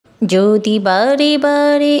যদি বারে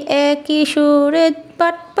বারে একই সুরে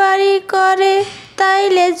পাটপাড়ি করে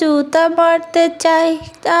তাইলে জুতা মারতে চাই,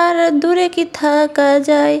 তার দূরে কি থাকা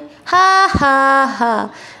যায়। হা হা হা।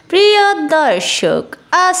 প্রিয় দর্শক,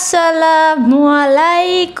 আসসালামু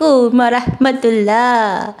আলাইকুম রাহমাতুল্লাহ।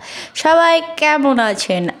 সবাই কেমন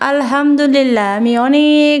আছেন? আলহামদুলিল্লাহ আমি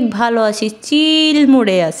অনেক ভালো আছি, চিল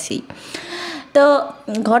মুড়ে আছি। তো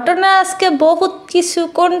ঘটনা আজকে বহুত কিছু,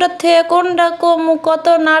 কোনটা থেকে কোনটা কম, কত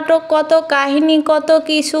নাটক, কত কাহিনী, কত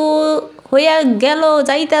কিছু হইয়া গেল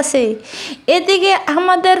যাইতাছে। এদিকে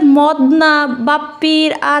আমাদের মদনা বাপ্পির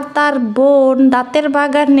আর তার বোন দাঁতের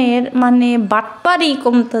বাগানের বাটপারি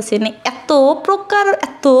কমতেছে না। এত প্রকার,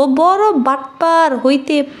 এত বড় বাটপার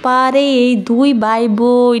হইতে পারে এই দুই ভাই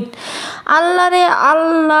বোন। আল্লাহ রে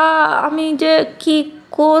আল্লাহ, আমি যে কি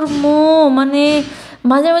করবো,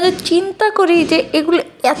 মাঝে মাঝে চিন্তা করি যে এগুলো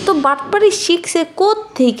এত বাটপারি শিখছে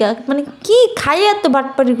কোত্থেকে, কি খাইয়ে এত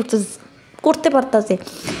বাটপারি করতে পারতেছে।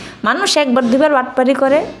 মানুষ একবার দুবার বাটপারি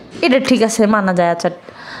করে, এটা ঠিক আছে, মানা যায়, আচ্ছা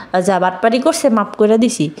যা বাটপারি করছে মাফ করে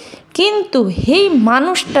দিছি। কিন্তু এই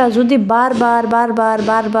মানুষটা যদি বারবার বারবার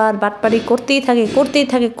বারবার বাটপারি করতেই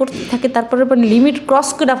থাকে তারপরে লিমিট ক্রস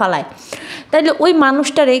করে ফেলায়, তাইলে ওই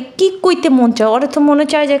মানুষটারে কি কইতে মন চায়? ওরে তো মনে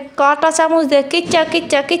চায় যে কাটা চামচ দিয়ে কিচ্চা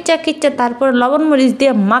কিচ্চা কিচ্চা কিচ্চা, তারপরে লবণ মরিচ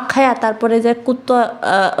দিয়ে মাখায়া তারপরে যে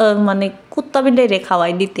কুত্তা বিলাই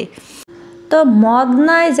খাওয়াই দিতে। তো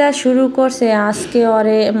মদনায় যা শুরু করছে আজকে,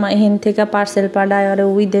 ওরে এখান থেকে পার্সেল পাঠায়, ওরে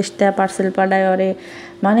ওই দেশ থেকে পার্সেল পাঠায়, ওরে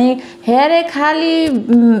হ্যারে খালি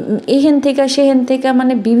এখান থেকে সেখান থেকে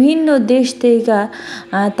বিভিন্ন দেশ থেকে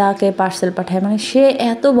তাকে পার্সেল পাঠায়। সে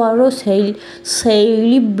এত বড়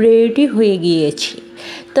সেলিব্রিটি হয়ে গিয়েছে।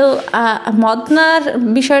 তো মদনার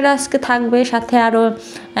বিষয়টা আজকে থাকবে, সাথে আরও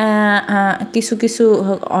কিছু কিছু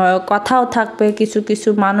কথাও থাকবে, কিছু কিছু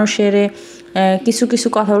মানুষের কিছু কিছু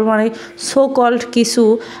কথা বলবো, সো কল্ড কিছু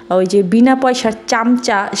ওই যে বিনা পয়সার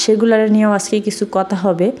চামচা, সেগুলোর নিয়েও আজকে কিছু কথা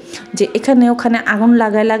হবে। যে এখানে ওখানে আগুন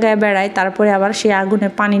লাগায় বেড়ায়, তারপরে আবার সে আগুনে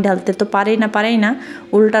পানি ঢালতে তো পারেই না,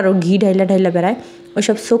 উল্টারও ঘি ঢাইলা বেড়ায়।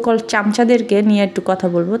 ওইসব সকল চামচাদেরকে নিয়ে একটু কথা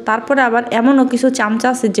বলবো। তারপরে আবার এমনও কিছু চামচা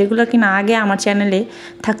আছে যেগুলো কিনা আগে আমার চ্যানেলে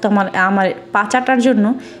থাকতো আমার পাচাটার জন্য,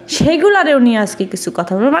 সেইগুলারেও নিয়ে আজকে কিছু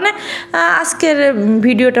কথা বলবো। আজকের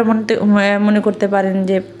ভিডিওটা মনে করতে পারেন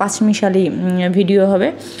যে পাঁচমিশালি ভিডিও হবে।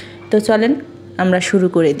 তো চলেন আমরা শুরু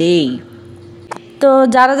করে দেই। তো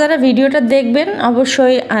যারা যারা ভিডিওটা দেখবেন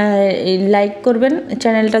অবশ্যই লাইক করবেন,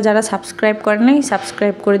 চ্যানেলটা যারা সাবস্ক্রাইব করেন নাই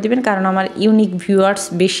সাবস্ক্রাইব করে দিবেন, কারণ আমার ইউনিক ভিউয়ার্স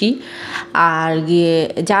বেশি। আর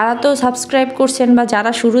যারা তো সাবস্ক্রাইব করছেন বা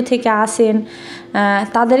যারা শুরু থেকে আসেন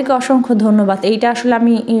তাদেরকে অসংখ্য ধন্যবাদ। এইটা আসলে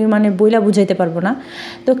আমি বইলা বুঝাইতে পারবো না।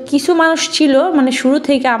 তো কিছু মানুষ ছিল শুরু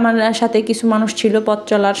থেকে আমার সাথে কিছু মানুষ ছিল পথ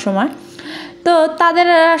চলার সময়, তো তাদের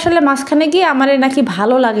আসলে মাঝখানে গিয়ে আমার নাকি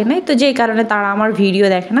ভালো লাগে নাই, তো যেই কারণে তারা আমার ভিডিও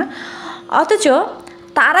দেখে না। অথচ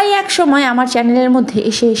তারাই এক সময় আমার চ্যানেলের মধ্যে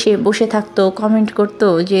এসে বসে থাকতো, কমেন্ট করতো,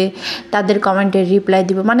 যে তাদের কমেন্টের রিপ্লাই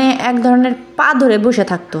দিব, এক ধরনের পা ধরে বসে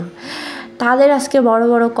থাকতো। তাদের আজকে বড়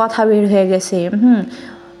বড় কথা বের হয়ে গেছে।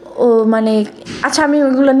 ও আচ্ছা আমি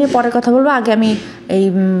ওইগুলো নিয়ে পরে কথা বলবো, আগে আমি এই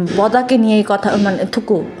বদাকে নিয়ে এই কথা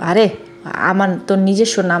থুকু, আরে আমার তো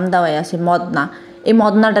নিজস্ব নাম দেওয়াই আছে মদনা, এই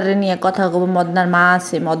মদনাটারে নিয়ে কথা বলবো। মদনার মা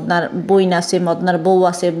আছে, মদনার বইন আছে, মদনার বউ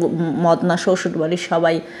আছে, মদনার শ্বশুর বাড়ির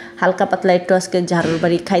সবাই হালকা পাতলা একটু আজকে ঝাড়ুর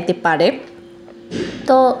বাড়ি খাইতে পারে।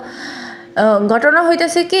 তো ঘটনা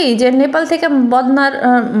হইতেছে কি, যে নেপাল থেকে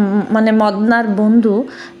মদনার বন্ধু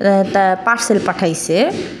তা পার্সেল পাঠাইছে।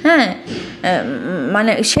 হ্যাঁ,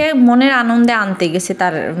 সে মনের আনন্দে আনতে গেছে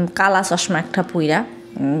তার কালা চশমা একটা পুইরা,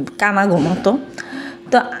 কানা ঘুমতো।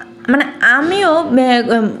 তো আমিও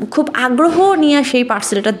খুব আগ্রহ নিয়ে সেই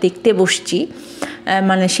পার্সেলটা দেখতে বসছি।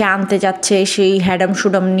 সে আনতে যাচ্ছে, সেই হ্যাডাম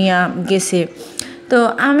সুডাম নিয়ে গেছে। তো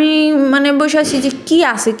আমি বসে আছি যে কী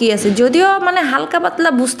আছে, যদিও হালকা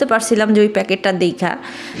পাতলা বুঝতে পারছিলাম যে ওই প্যাকেটটা দেখা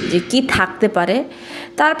যে কি থাকতে পারে।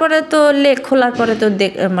 তারপরে তো খোলার পরে তো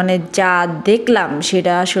যা দেখলাম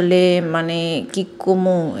সেটা আসলে কি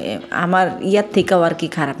কমু, আমার ইয়ার থেকেও আর কি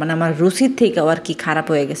খারাপ, আমার রুচির থেকেও আর কি খারাপ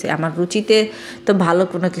হয়ে গেছে। আমার রুচিতে তো ভালো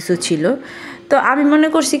কোনো কিছু ছিল। তো আমি মনে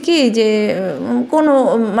করছি কি যে কোনো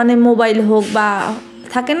মোবাইল হোক বা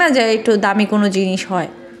থাকে না যে একটু দামি কোনো জিনিস হয়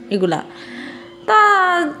এগুলা,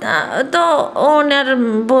 তো ওনার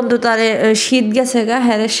বন্ধু তারে শীত গেছে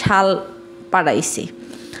হ্যাঁ শাল পাড়াইছি।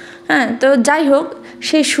 হ্যাঁ, তো যাই হোক,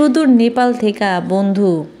 সে সুদূর নেপাল থেকে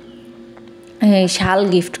বন্ধু শাল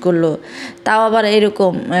গিফট করলো, তাও আবার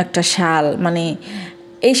এরকম একটা শাল।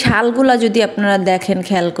 এই শালগুলা যদি আপনারা দেখেন,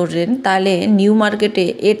 খেয়াল করেন, তাহলে নিউ মার্কেটে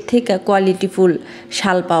এর থেকে কোয়ালিটিফুল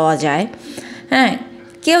শাল পাওয়া যায়। হ্যাঁ,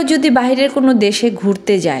 কেউ যদি বাইরের কোনো দেশে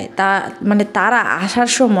ঘুরতে যায় তা মানে তারা আসার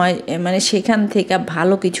সময় মানে সেখান থেকে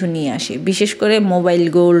ভালো কিছু নিয়ে আসে, বিশেষ করে মোবাইল,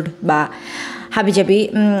 গোল্ড বা হাবিজাবি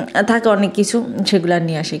থাকে অনেক কিছু, সেগুলো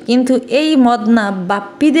নিয়ে আসে। কিন্তু এই মদনা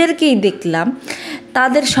বাপ্পিদেরকেই দেখলাম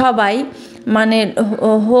তাদের সবাই মানে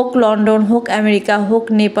হোক লন্ডন, হোক আমেরিকা, হোক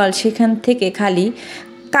নেপাল, সেখান থেকে খালি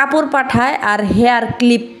কাপড় পাঠায় আর হেয়ার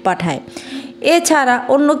ক্লিপ পাঠায়, এছাড়া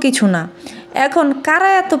অন্য কিছু না। এখন কারা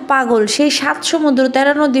এত পাগল সেই 7 সমুদ্র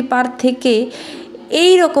 13 নদী পার থেকে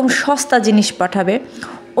এই রকম সস্তা জিনিস পাঠাবে?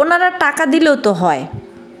 ওনারা টাকা দিলেও তো হয়,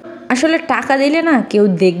 আসলে টাকা দিলে না কেউ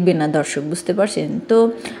দেখবে না দর্শক, বুঝতে পারছেন তো।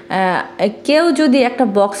 কেউ যদি একটা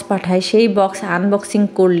বক্স পাঠায়, সেই বক্স আনবক্সিং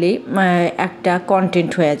করলে একটা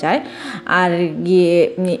কন্টেন্ট হয়ে যায়। আর গিয়ে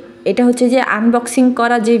এটা হচ্ছে যে আনবক্সিং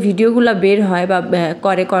করা যে ভিডিওগুলো বের হয় বা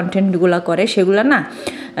করে কন্টেন্টগুলো করে, সেগুলো না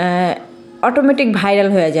অটোমেটিক ভাইরাল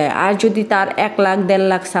হয়ে যায়। আর যদি তার 1 লাখ 1.5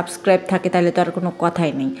 লাখ সাবস্ক্রাইব থাকে তাহলে তো আর কোনো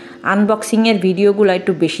কথাই নেই। আনবক্সিংয়ের ভিডিওগুলো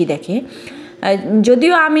একটু বেশি দেখে।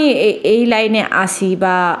 যদিও আমি এই লাইনে আসি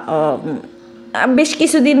বা বেশ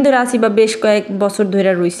কিছুদিন ধরে আসি বা বেশ কয়েক বছর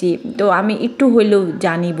ধরে রয়েছি, তো আমি একটু হইলেও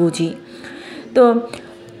জানি, বুঝি। তো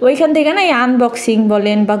ওইখান থেকে না এই আনবক্সিং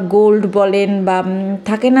বলেন বা গোল্ড বলেন বা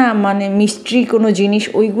থাকে না মানে মিস্ট্রি কোনো জিনিস,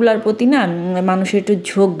 ওইগুলার প্রতি না মানুষের একটু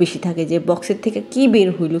ঝোঁক বেশি থাকে, যে বক্সের থেকে কী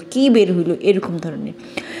বের হইলো এরকম ধরনের।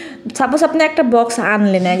 সাপোজ আপনি একটা বক্স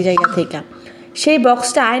আনলেন এক জায়গা থেকে, সেই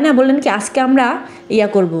বক্সটা আয় না বললেন কি আজকে আমরা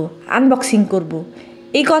করব, আনবক্সিং করব,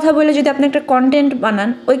 এই কথা বলে যদি আপনি একটা কন্টেন্ট বানান,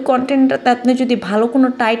 ওই কন্টেন্টটাতে আপনি যদি ভালো কোনো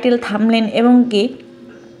টাইটেল, থাম্বনেল এবং কি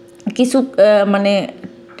কিছু মানে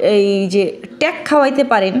এই যে ট্যাগ খাওয়াইতে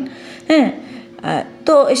পারেন, হ্যাঁ,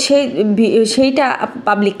 তো সেইটা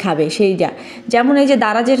পাবলিক খাবে। সেইটা যেমন এই যে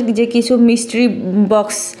দারাজের যে কিছু মিস্ট্রি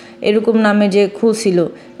বক্স এরকম নামে যে খুলছিল,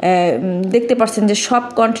 দেখতে পাচ্ছেন যে সব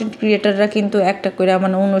কন্টেন্ট ক্রিয়েটাররা কিন্তু একটা করে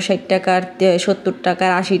মানে 59 টাকার, 70 টাকার,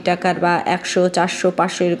 80 টাকার বা 100, 400,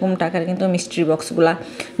 500 এরকম টাকার কিন্তু মিস্ট্রি বক্সগুলা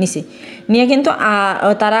নিয়ে কিন্তু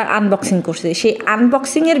তারা আনবক্সিং করছে। সেই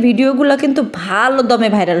আনবক্সিংয়ের ভিডিওগুলো কিন্তু ভালো দমে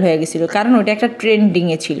ভাইরাল হয়ে গেছিলো, কারণ ওটা একটা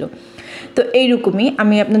ট্রেন্ডিংয়ে ছিল। তো এইরকমই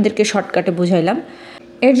আমি আপনাদেরকে শর্টকাটে বুঝাইলাম।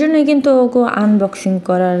 এর জন্যই কিন্তু ওকে আনবক্সিং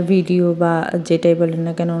করার ভিডিও বা যেটাই বলেন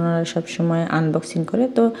না কেন, ওনারা সবসময় আনবক্সিং করে।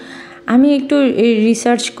 তো আমি একটু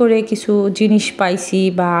রিসার্চ করে কিছু জিনিস পাইছি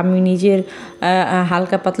বা আমি নিজের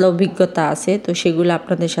হালকা পাতলা অভিজ্ঞতা আছে, তো সেগুলো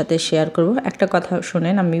আপনাদের সাথে শেয়ার করব। একটা কথা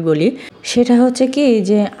শোনেন, আমি বলি, সেটা হচ্ছে কি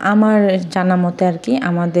যে আমার জানা মতে আর কি,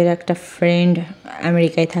 আমাদের একটা ফ্রেন্ড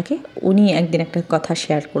আমেরিকায় থাকে, উনি একদিন একটা কথা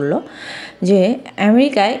শেয়ার করলো যে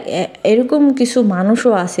আমেরিকায় এরকম কিছু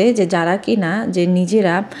মানুষও আছে যে যারা কি না যে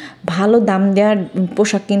নিজেরা ভালো দাম দেওয়ার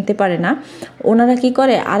পোশাক কিনতে পারে না, ওনারা কি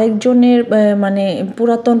করে আরেকজনের মানে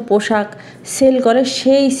পুরাতন পোশাক সেল করে,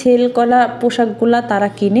 সেই সেল করা পোশাকগুলা তারা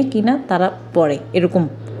কিনা তারা পরে, এরকম।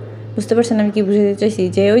 বুঝতে পারছেন আমি কি বুঝতে চাইছি?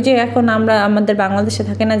 যে ওই যে এখন আমরা আমাদের বাংলাদেশে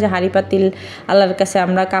থাকে না যে হাঁড়ি পাতিল আল্লাহর কাছে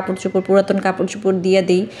আমরা কাপড় চোপড়, পুরাতন কাপড় চোপড় দিয়ে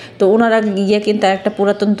দিই, তো ওনারা গিয়ে কিন্তু একটা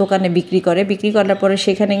পুরাতন দোকানে বিক্রি করার পরে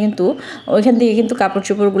সেখানে কিন্তু ওইখান থেকে কিন্তু কাপড়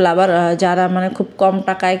চোপড়গুলো আবার যারা মানে খুব কম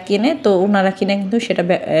টাকায় কেনে, তো ওনারা কিনে কিন্তু সেটা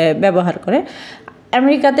ব্যবহার করে।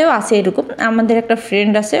 আমেরিকাতেও আছে এরকম। আমাদের একটা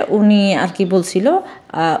ফ্রেন্ড আছে, উনি আর কি বলছিল,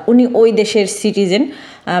 উনি ওই দেশের সিটিজেন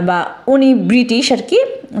বা উনি ব্রিটিশ আর কি।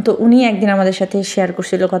 তো উনি একদিন আমাদের সাথে শেয়ার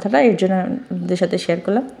করছিল কথাটা, এর জন্য আমাদের সাথে শেয়ার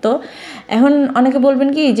করলাম। তো এখন অনেকে বলবেন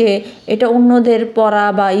কি যে এটা অন্যদের পরা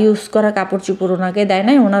বা ইউজ করা কাপড় চোপড় ওনাকে দেয়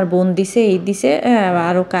নাই, ওনার বোন দিছে, এই দিছে,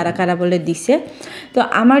 আরও কারা বলে দিছে। তো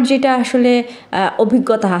আমার যেটা আসলে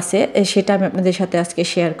অভিজ্ঞতা আছে সেটা আমি আপনাদের সাথে আজকে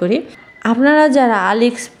শেয়ার করি। আপনারা যারা আলি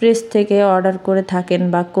এক্সপ্রেস থেকে অর্ডার করে থাকেন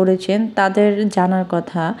বা করেছেন, তাদের জানার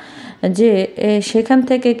কথা যে সেখান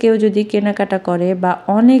থেকে কেউ যদি কেনাকাটা করে বা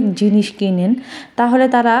অনেক জিনিস কিনেন, তাহলে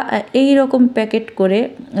তারা এই রকম প্যাকেট করে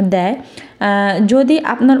দেয়। যদি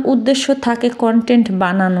আপনার উদ্দেশ্য থাকে কন্টেন্ট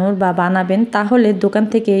বানানোর বা বানাবেন, তাহলে দোকান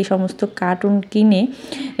থেকে এই সমস্ত কার্টুন কিনে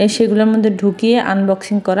সেগুলোর মধ্যে ঢুকিয়ে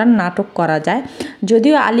আনবক্সিং করার নাটক করা যায়।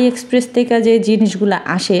 যদিও আলি এক্সপ্রেস থেকে যে জিনিসগুলো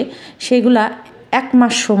আসে সেগুলা 1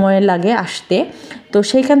 মাস সময় লাগে আসতে। তো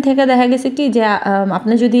সেইখান থেকে দেখা গেছে কি যে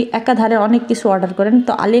আপনি যদি একাধারে অনেক কিছু অর্ডার করেন,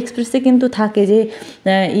 তো আলি এক্সপ্রেসে কিন্তু থাকে যে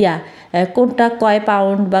কোনটা কয়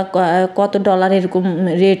পাউন্ড বা কত ডলার এরকম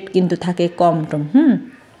রেট কিন্তু থাকে, কম টম।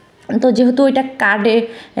 তো যেহেতু ওইটা কার্ডে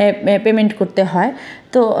পেমেন্ট করতে হয়,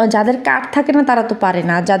 তো যাদের কার্ড থাকে না তারা তো পারে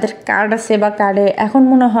না। যাদের কার্ড আছে বা কার্ডে, এখন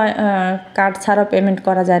মনে হয় কার্ড ছাড়াও পেমেন্ট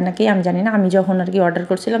করা যায় নাকি আমি জানি না। আমি যখন আর কি অর্ডার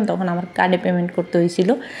করছিলাম তখন আমার কার্ডে পেমেন্ট করতে হয়েছিল।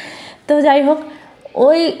 তো যাই হোক,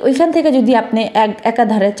 ওইখান থেকে যদি আপনি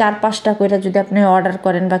একাধারে 4-5টা করে যদি আপনি অর্ডার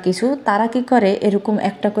করেন বা কিছু, তারা কি করে এরকম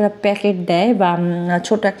একটা করে প্যাকেট দেয় বা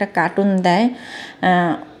ছোট একটা কার্টুন দেয়,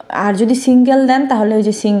 আর যদি সিঙ্গেল দেন তাহলে ওই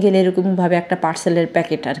যে সিঙ্গেল এরকমভাবে একটা পার্সেলের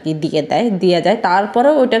প্যাকেট আর কি দিয়ে যায়।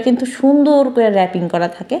 তারপরেও ওইটা কিন্তু সুন্দর করে র্যাপিং করা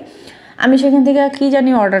থাকে। আমি সেখান থেকে কী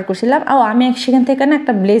জানি অর্ডার করছিলাম, আমি সেখান থেকে না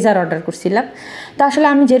একটা ব্লেজার অর্ডার করছিলাম। তো আসলে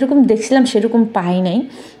আমি যেরকম দেখছিলাম সেরকম পাই নাই,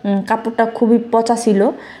 কাপড়টা খুবই পচা ছিল।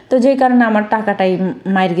 তো যেই কারণে আমার টাকাটাই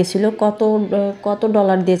মাইর গেছিলো, কত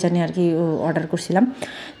ডলার দিয়ে জানি আর কি অর্ডার করছিলাম।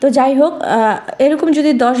 তো যাই হোক, এরকম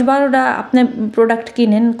যদি 10-12টা আপনি প্রোডাক্ট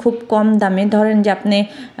কিনেন খুব কম দামে, ধরেন যে আপনি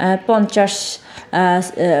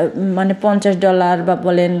 $50 বা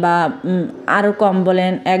বলেন বা আরও কম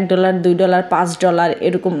বলেন, $1, $2, $5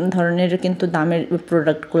 এরকম ধরনের কিন্তু দামের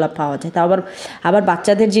প্রোডাক্টগুলো পাওয়া যায়। তা আবার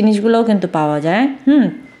বাচ্চাদের জিনিসগুলোও কিন্তু পাওয়া যায়।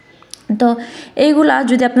 তো এইগুলা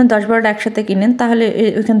যদি আপনি 10-12টা একসাথে কিনেন তাহলে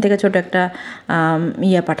ওইখান থেকে ছোটো একটা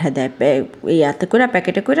পাঠায় দেয়, ইয়াতে করে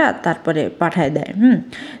প্যাকেটে করে তারপরে পাঠায় দেয়।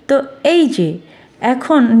 তো এই যে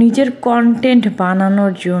এখন নিজের কন্টেন্ট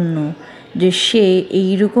বানানোর জন্য যে সে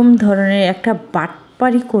এইরকম ধরনের একটা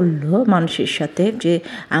বাটপারি করলো মানুষের সাথে, যে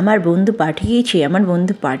আমার বন্ধু পাঠিয়েছে,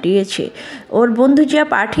 ওর বন্ধু যা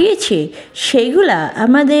পাঠিয়েছে সেইগুলা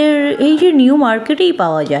আমাদের এই যে নিউ মার্কেটেই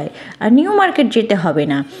পাওয়া যায়, আর নিউ মার্কেট যেতে হবে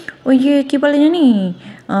না, ওই যে কী বলে জানি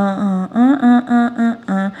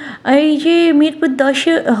এই যে মিরপুর 10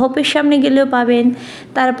 হোপের সামনে গেলেও পাবেন,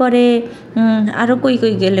 তারপরে আরও কই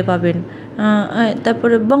গেলে পাবেন,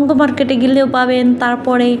 তারপরে বঙ্গ মার্কেটে গেলেও পাবেন,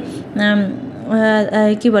 তারপরে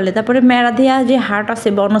তারপরে মেরাদিয়া যে হাট আছে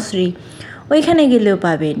বনশ্রী, ওইখানে গেলেও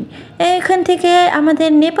পাবেন। এখান থেকে আমাদের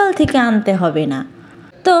নেপাল থেকে আনতে হবে না।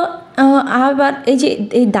 তো আবার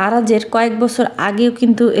এই দারাজের কয়েক বছর আগেও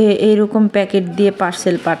কিন্তু এইরকম প্যাকেট দিয়ে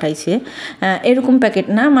পার্সেল পাঠাইছে। এরকম প্যাকেট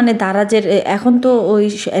না, মানে দারাজের এখন তো ওই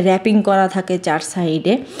র্যাপিং করা থাকে 4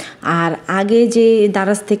 সাইডে। আর আগে যে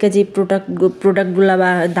দারাজ থেকে যে প্রোডাক্টগুলো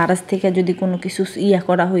বা দারাজ থেকে যদি কোনো কিছু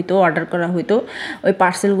করা হইতো, অর্ডার করা হইতো, ওই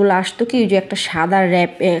পার্সেলগুলো আসতো কি, ওই যে একটা সাদা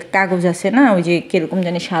কাগজ আছে না, ওই যে কীরকম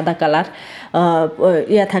জানি সাদা কালার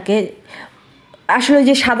থাকে, আসলে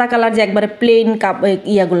যে সাদা কালার যে একবারে প্লেন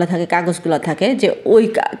ইয়াগুলো থাকে, কাগজগুলো থাকে, যে ওই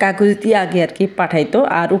কাগজ দিয়ে আগে আর কি পাঠাইতো।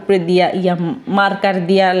 আর উপরে দিয়া মার্কার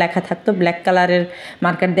দিয়া লেখা থাকতো, ব্ল্যাক কালারের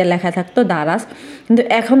মার্কার দিয়ে লেখা থাকতো দারাজ। কিন্তু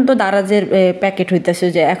এখন তো দারাজের প্যাকেট হইতেছে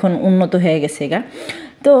যে এখন উন্নত হয়ে গেছে গা।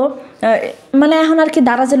 তো মানে এখন আর কি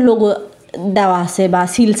দারাজের লোগো দেওয়া আছে বা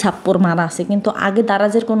সিল ছাপ্পর মারা আছে, কিন্তু আগে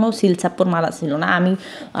দারাজের কোনো সিল ছাপ্পর মারা ছিল না। আমি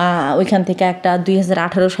ওইখান থেকে একটা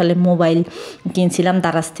 2018 সালে মোবাইল কিনছিলাম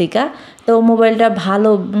দারাজ থেকে। তো মোবাইলটা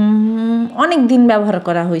ভালো, অনেক দিন ব্যবহার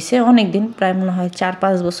করা হয়েছে, অনেক দিন, প্রায় মনে হয়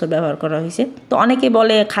 4-5 বছর ব্যবহার করা হয়েছে। তো অনেকে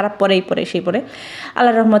বলে খারাপ পরে সেই পরে,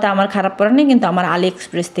 আল্লাহর রহমতে আমার খারাপ পড়ে নেই, কিন্তু আমার আলি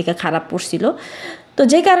এক্সপ্রেস থেকে খারাপ পড়ছিল। তো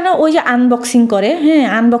যে কারণে ওই যে আনবক্সিং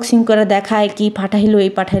করে দেখায় কি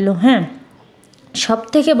পাঠাইলো। সব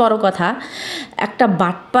থেকে বড় কথা, একটা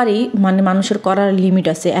বাটপারি মানে মানুষের করার লিমিট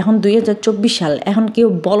আছে। এখন 2024 সাল, এখন কেউ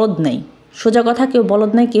বলদ নাই, সোজা কথা, কেউ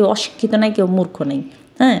বলদ নাই, কেউ অশিক্ষিত নাই, কেউ মূর্খ নেই।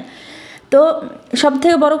 তো সব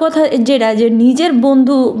থেকে বড় কথা যেটা, যে নিজের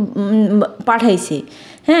বন্ধু পাঠাইছে,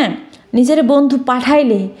 নিজের বন্ধু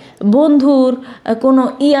পাঠাইলে বন্ধুর কোনো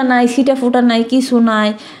নাই, সিটা ফুটা নাই, কিছু নাই।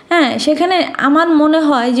 সেখানে আমার মনে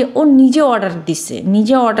হয় যে ও নিজে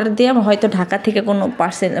অর্ডার দিয়ে হয়তো ঢাকা থেকে কোনো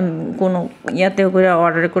পার্সেল কোনো করে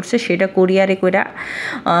অর্ডার করছে, সেটা কুরিয়ারে করে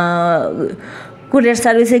কুরিয়ার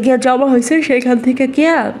সার্ভিসে গিয়ে জমা হয়েছে, সেখান থেকে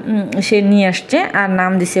গিয়া সে নিয়ে আসছে, আর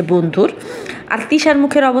নাম দিছে বন্ধুর। আর তিশার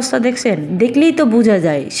মুখের অবস্থা দেখলেই তো বোঝা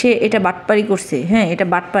যায় সে এটা বাটপারি করছে। এটা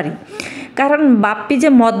বাটপারি, কারণ বাপ্পি যে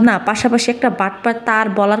মদনা পাশাপাশি একটা বাটপার, তার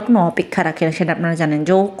বলার কোনো অপেক্ষা রাখে না। সেটা আপনারা জানেন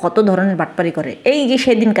যে ও কত ধরনের বাটপারি করে। এই যে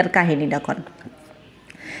সেদিনকার কাহিনীটা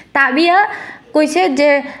তাবিয়া কইছে যে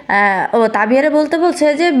তাবিয়ারে বলছে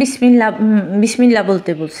যে বিসমিল্লা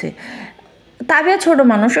বলতে বলছে। তাবিয়া ছোট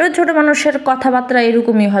মানুষের কথাবার্তা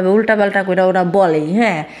এরকমই হবে, উল্টাপাল্টা করে ওরা বলেই।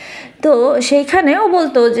 তো সেইখানেও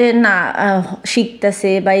বলতো যে না,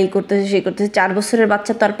 শিখতেছে বা এই করতেছে সেই করতেছে। 4 বছরের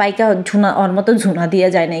বাচ্চা তো আর পাইকা ওর মতো ঝুনা দিয়ে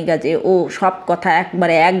যায় না, এই গাছে ও সব কথা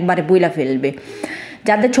একবারে বইলা ফেলবে।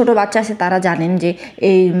 যাদের ছোট বাচ্চা আছে তারা জানেন যে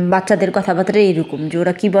এই বাচ্চাদের কথাবার্তা এরকম, যে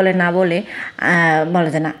ওরা কী বলে না বলে বলা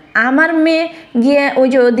যায় না। আমার মেয়ে গিয়ে ওই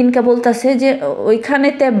যে ওই দিনকে বলতেছে যে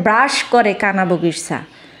ওইখানেতে ব্রাশ করে কানা বগিরসা।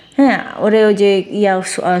 ওরে ওই যে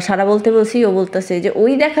সারা বলতে বলছি, ও বলতেছে যে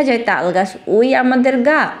ওই দেখা যায় তাল গাছ, ওই আমাদের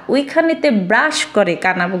গা, ওইখানেতে ব্রাশ করে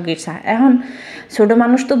কানা বগিরসা। এখন ছোটো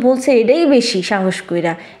মানুষ তো বলছে এটাই বেশি সাহস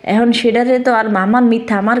কইরা, এখন সেটারে তো আর আমার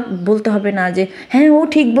মিথ্যা আমার বলতে হবে না যে ও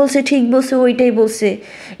ঠিক বলছে ওইটাই বলছে,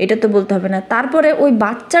 এটা তো বলতে হবে না। তারপরে ওই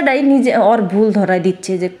বাচ্চাটাই নিজে ওর ভুল ধরায়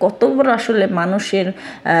দিচ্ছে যে কত বড় আসলে মানুষের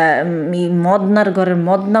মদনার ঘরের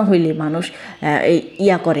মদনা হইলে মানুষ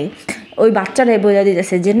করে। ওই বাচ্চারাই বোঝা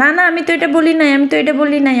দিতেছে যে না না আমি তো এটা বলি নাই, আমি তো এটা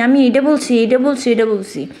বলি নাই, আমি এটা বলছি এটা বলছি এটা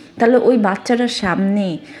বলছি। তাহলে ওই বাচ্চাটার সামনে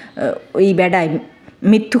ওই বেড়ায়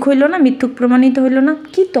মিথ্যুক হইল না, মিথ্যুক প্রমাণিত হইল না?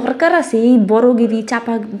 কি দরকার আছে এই বড়গিরি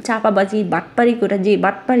চাপাবাজি বাটপারি করে? যে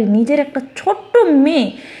বাটপারি নিজের একটা ছোট্ট মেয়ে,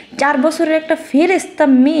 4 বছরের একটা ফেরেস্তা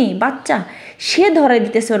মেয়ে বাচ্চা, সে ধরাই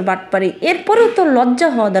দিতেছে ওর বাটপারি। এরপরেও তো লজ্জা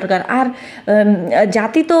হওয়া দরকার। আর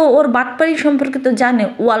জাতি তো ওর বাটপারি সম্পর্কে তো জানে,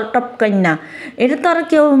 ওয়াল টপ কান্না, এটা তো আর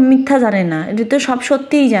কেউ মিথ্যা জানে না, এটা তো সব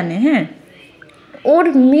সত্যিই জানে। হ্যাঁ, ওর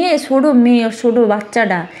মেয়ে, ছোটো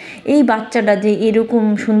বাচ্চাটা, এই বাচ্চাটা যে এরকম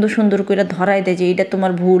সুন্দর সুন্দর করে ধরায় দেয় যে এটা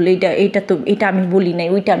তোমার ভুল, এটা আমি বলি নাই,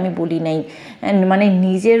 ওইটা আমি বলি নাই, মানে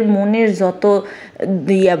নিজের মনের যত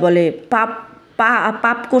বলে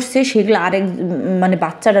পাপ করছে সেগুলো আরেক মানে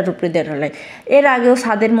বাচ্চাটার উপরে দেড়ালায়। এর আগেও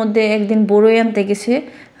ছাদের মধ্যে একদিন বড়ই আনতে গেছে,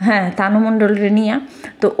 হ্যাঁ, তানু মণ্ডলরে নিয়ে।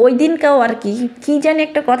 তো ওই দিনকেও আর কি জানি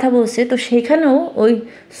একটা কথা বলছে, তো সেখানেও ওই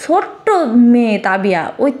ছোট্ট মেয়ে তাবিয়া,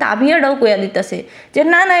 ওই তাবিয়াটাও কইয়া দিতেছে যে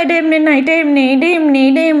না না এটা এমনি না, এটা এমনি, এটা এমনি,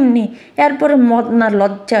 এটা এমনি। এরপরে মদনা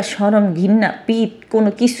লজ্জা শরম ঘৃণা পিত কোনো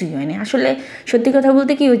কিছুই হয়নি। আসলে সত্যি কথা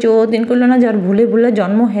বলতে কি হয়েছে, ও দিন করলো না যে ওর ভুলে ভুলে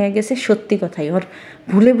জন্ম হয়ে গেছে, সত্যি কথাই ওর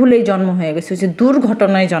ভুলে ভুলেই জন্ম হয়ে গেছে, যে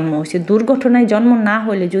দুর্ঘটনায় জন্ম হয়েছে। দুর্ঘটনায় জন্ম না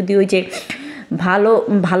হলে যদি ওই যে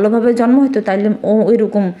ভালোভাবে জন্ম হইতো, তাহলে ও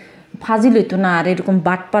এরকম ফাজিল হইতো না, আর এরকম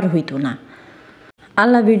বাটপার হইতো না।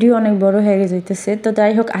 আল্লাহ, ভিডিও অনেক বড় হয়ে যাইতেছে। তো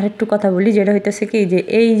যাই হোক, আরেকটু কথা বলি, যেটা হইতেছে কি যে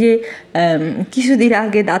এই যে কিছুদিন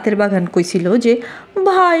আগে দাঁতের বাগান কইছিল যে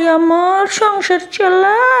ভাই আমার সংসার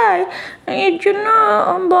চালায়, এর জন্য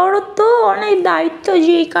বড় তো অনেক দায়িত্ব,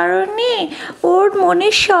 যেই কারণে ওর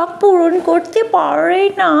মনের শখ পূরণ করতে পারে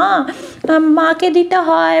না, মাকে দিতে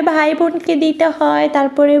হয়, ভাই বোনকে দিতে হয়,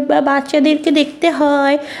 তারপরে বাচ্চাদেরকে দেখতে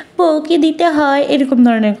হয়, বউকে দিতে হয়, এরকম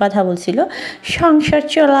ধরনের কথা বলছিল। সংসার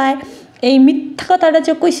চলায় এই মিথ্যা কথাটা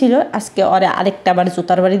যে কইছিল, আজকে ওরে আরেকটা আবার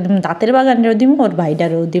জুতার বাড়ি দিব, দাঁতের বাগানেরও দিব, ওর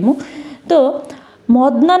ভাইডারও দিব। তো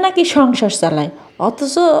মদনা নাকি সংসার চালায়,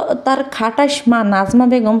 অথচ তার খাটাস মা নাজমা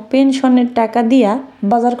বেগম পেনশনের টাকা দিয়া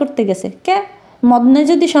বাজার করতে গেছে। মদনা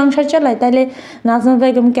যদি সংসার চালায়, তাহলে নাজমা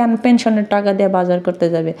বেগম কেন পেনশনের টাকা দিয়ে বাজার করতে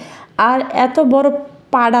যাবে? আর এত বড়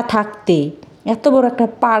পাড়া থাকতে, এত বড় একটা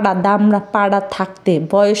পাড়া, দামরা পাড়া থাকতে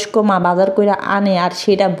বয়স্ক মা বাজার করে আনে, আর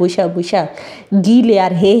সেটা বৈশা গিলে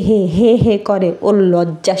আর হে হে হে হে করে, ওর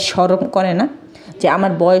লজ্জা শরম করে না যে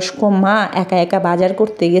আমার বয়স্ক মা একা একা বাজার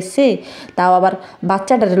করতে গেছে, তাও আবার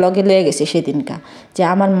বাচ্চাটার লগে লয়ে গেছে সেদিনকা, যে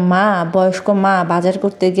আমার মা, বয়স্ক মা বাজার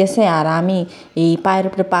করতে গেছে, আর আমি এই পায়ের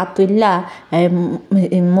উপরে পা তুললা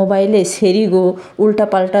মোবাইলে সেরিগো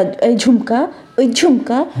উল্টাপাল্টা এই ঝুমকা ওই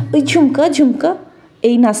ঝুমকা ওই ঝুমকা ঝুমকা,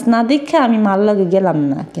 এই নাচ না দেখে আমি মার লগে গেলাম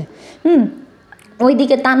না।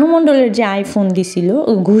 ওইদিকে তানু মণ্ডলের যে আইফোন দিছিল,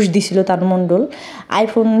 ঘুষ দিছিল তানু মণ্ডল,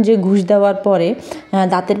 আইফোন যে ঘুষ দেওয়ার পরে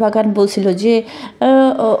দাঁতের বাগান বলছিল যে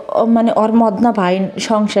মানে ওর মদনা ভাই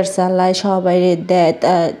সংসার চালায়, সবাই দেয়,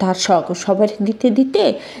 তার শখ সবাই দিতে দিতে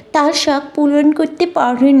তার শখ পূরণ করতে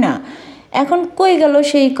পারে না। এখন কই গেল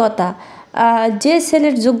সেই কথা? যে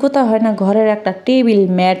ছেলের যোগ্যতা হয় না ঘরের একটা টেবিল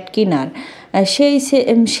ম্যাট কেনার,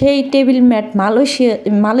 সেই টেবিল ম্যাট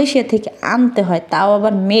মালয়েশিয়া থেকে আনতে হয়, তাও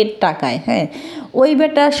আবার মেয়ের টাকায়। হ্যাঁ, ওই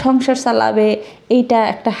বেটা সংসার চালাবে, এইটা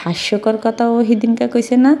একটা হাস্যকর কথা ও সেদিনকে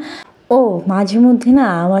কইছে না? ও মাঝে মধ্যে না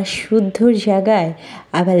আমার শুদ্ধর জায়গায়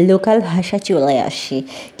আবার লোকাল ভাষা চলে আসে।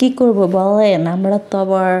 কি করব বলেন, আমরা তো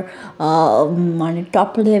আবার মানে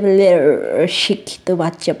টপ লেভেলের শিক্ষিত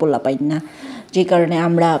বাচ্চা পোলা পাই না, যে কারণে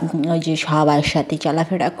আমরা ওই যে সবার সাথে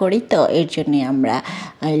চলাফেরা করি, তো এর জন্যে আমরা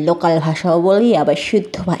লোকাল ভাষাও বলি, আবার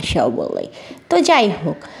শুদ্ধ ভাষাও বলি। তো যাই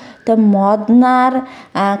হোক, তো মদনার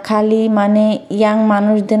খালি মানে ইয়াং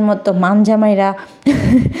মানুষদের মতো মানজামাইরা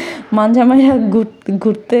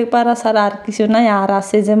ঘুরতে পারা ছাড়া আর কিছু নাই। আর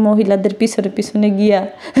আছে যে মহিলাদের পিছনে গিয়া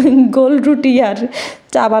গোল রুটি আর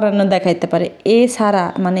চা বানানো দেখাইতে পারে, এ ছাড়া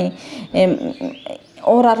মানে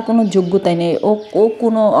ওর আর কোনো যোগ্যতাই নেই। ও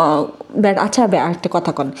কোনো আচ্ছা একটা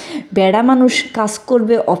কথা কন, বেড়া মানুষ কাজ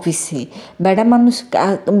করবে অফিসে, বেড়া মানুষ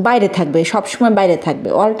বাইরে থাকবে, সবসময় বাইরে থাকবে,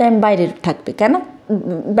 অল টাইম বাইরে থাকবে কেন?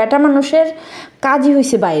 বেটা মানুষের কাজই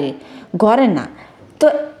হয়েছে বাইরে, ঘরে না। তো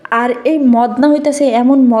আর এই মদনা হইতেছে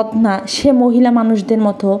এমন মদনা, সে মহিলা মানুষদের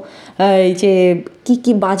মতো এই যে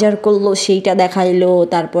কি বাজার করলো সেইটা দেখাইলো,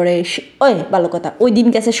 তারপরে ওই ভালো কথা, ওই দিন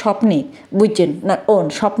গেছে স্বপ্নে, বুঝছেন না? ও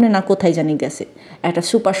স্বপ্নে না কোথায় জানি গেছে, একটা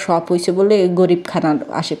সুপার শপ হয়েছে বলে গরিবখানার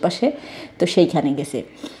আশেপাশে, তো সেইখানে গেছে।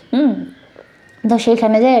 তো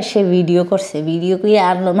সেইখানে যায় সে ভিডিও করছে, ভিডিও করে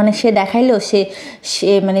আনলো, মানে সে দেখাইলো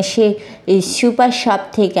সে এই সুপার শপ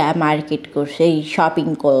থেকে মার্কেট করছে, এই শপিং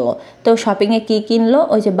করলো। তো শপিংয়ে কী কিনলো?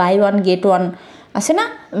 ওই যে বাই ওয়ান গেট ওয়ান আছে না,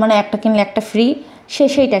 মানে একটা কিনলে একটা ফ্রি,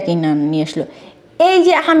 সেইটা কিনে নিয়ে আসলো। এই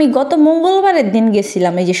যে আমি গত মঙ্গলবারের দিন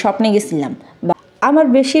গেছিলাম, এই যে স্বপ্নে গেছিলাম, আমার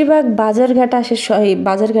বেশিরভাগ বাজারঘাট আসে,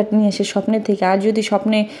 বাজারঘাট নিয়ে আসে স্বপ্নে থেকে। আর যদি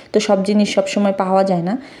স্বপ্নে তো সব জিনিস সবসময় পাওয়া যায়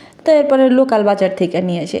না, তো এরপরে লোকাল বাজার থেকে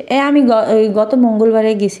নিয়ে আসে। আমি গত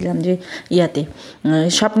মঙ্গলবারে গেছিলাম, যে ইয়াতে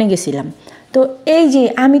স্বপ্নে গেছিলাম। তো এই যে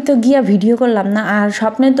আমি তো গিয়া ভিডিও করলাম না, আর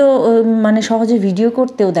স্বপ্নে তো মানে সহজে ভিডিও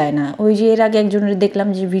করতেও দেয় না। ওই যে এর আগে একজনের দেখলাম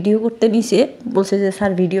যে ভিডিও করতে নিছে, বলছে যে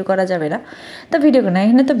স্যার ভিডিও করা যাবে না, তো ভিডিও করে না,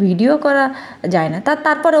 এখানে তো ভিডিও করা যায় না।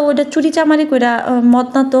 তারপরে ওইটা চুরি চামারি কইরা মদ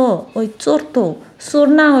না তো, ওই চোর তো, চোর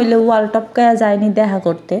না হইলে ওয়াল টপকায়া যায়নি দেখা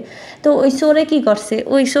করতে। তো ওই চোরে কী করছে,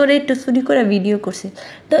 ওই চোরে একটু চুরি করে ভিডিও করছে।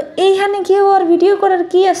 তো এইখানে গিয়ে ওর ভিডিও করার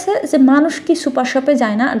কি আছে, যে মানুষ কি সুপার শপে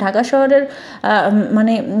যায় না? ঢাকা শহরের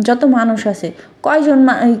মানে যত মানুষ আছে,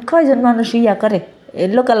 কয়জন মানুষ ইয়া করে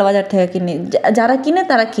লোকাল বাজার থেকে কিনে? যারা কিনে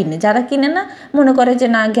তারা কিনে, যারা কিনে না মনে করে যে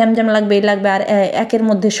না গ্যামজ্যাম লাগবে, এই লাগবে, আর একের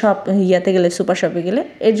মধ্যে সব ইয়াতে গেলে, সুপার শপে গেলে,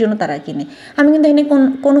 এর জন্য তারা কিনে। আমি কিন্তু এখানে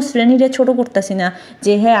কোনো শ্রেণীরে ছোটো করতেছি না,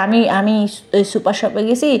 যে হ্যাঁ আমি সুপার শপে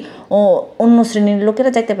গেছি, ও অন্য শ্রেণীর লোকেরা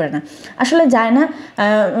যাইতে পারে না। আসলে যায় না,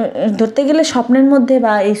 ধরতে গেলে স্বপ্নের মধ্যে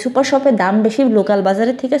বা এই সুপার শপে দাম বেশি, লোকাল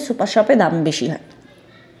বাজারের থেকে সুপার শপে দাম বেশি হয়,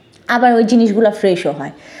 আবার ওই জিনিসগুলো ফ্রেশও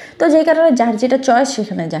হয়। তো যেই কারণে যার যেটা চয়েস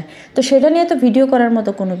সেখানে যায়। তো সেটা নিয়ে তো ভিডিও করার মতো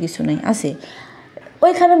কোনো কিছু নেই আছে।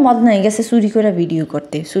 ওইখানে মদ নাই গেছে চুরি করে ভিডিও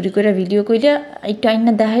করতে, চুরি করে ভিডিও কইরা একটু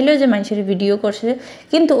আইনা দেখাইলো যে মানুষের ভিডিও করছে,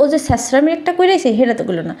 কিন্তু ও যে স্যাসরামি একটা করেছে সেটা তো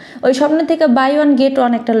করলো না। ওই স্বপ্ন থেকে বাই ওয়ান গেট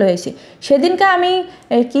ওয়ান একটা লয়েছে। সেদিনকে আমি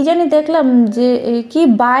কি জানি দেখলাম যে কি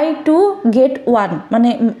বাই টু গেট ওয়ান, মানে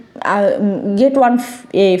গেট ওয়ান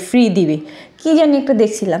ফ্রি দিবে, কি জানি একটা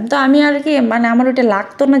দেখছিলাম। তো আমি আর কি মানে আমার ওটা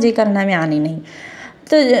লাগতো না, যে কারণে আমি আনি নাই।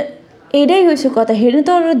 তো এটাই হয়েছে কথা। হেরে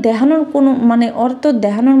তো ওর দেখানোর কোনো মানে ওর তো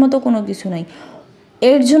দেখানোর মতো কোনো কিছু নাই।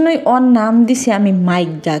 এর জন্যই ওর নাম দিছি আমি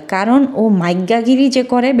মাইগ্যা, কারণ ও মাইগ্যাগিরি যে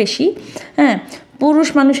করে বেশি। হ্যাঁ, পুরুষ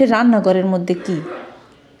মানুষের রান্নাঘরের মধ্যে কি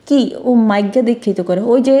ও মাইগ্যা দেখেই তো করে।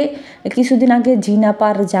 ওই যে কিছুদিন আগে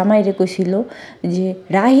জিনাপার জামাইরে কইছিল যে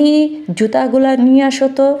রাহি জুতাগুলা নিয়ে আসো,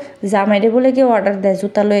 তো জামাইরে বলে কেউ অর্ডার দেয়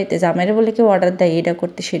জুতা লইতে, জামাইরে বলে কেউ অর্ডার দেয় এটা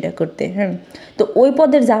করতে সেটা করতে। হ্যাঁ, তো ওই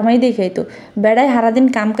পদের জামাই দেখেই তো বেড়ায় সারাদিন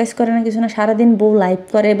কাম কাজ করে না কিছু না, সারাদিন বউ লাইভ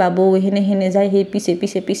করে বা বউ হেনে যায়, হে পিছে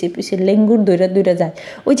পিছে পিছে পিছে লেঙ্গুর দৌড়া যায়।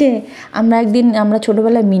 ওই যে আমরা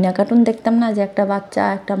ছোটোবেলায় মিনা কার্টুন দেখতাম না, যে একটা বাচ্চা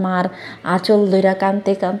একটা মার আঁচল দৌড়া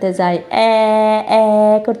কানতে যায়,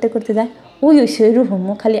 করতে করতে যায়, ওই সেরকম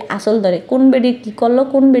খালি আসল ধরে কোন বেডি কী করলো,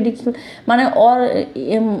 কোন বেডি কী, মানে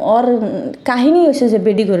ওর কাহিনী হয়েছে যে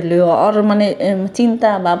বেডি করলো, ওর মানে চিন্তা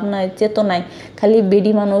ভাবনায় চেতনায় খালি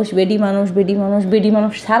বেডি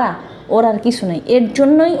মানুষ ছাড়া ওর আর কিছু নাই। এর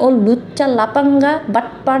জন্যই ওর লুচ্চা লাপাঙ্গা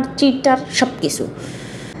বাটপার চিটার সব কিছু।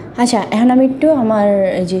 আচ্ছা, এখন আমি একটু আমার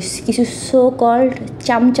যে কিছু সো কল্ড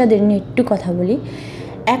চামচাদের নিয়ে একটু কথা বলি।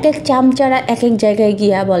 এক চামচারা এক জায়গায়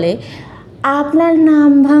গিয়া বলে আপনার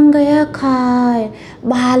নাম ভাঙ্গায়া খায়,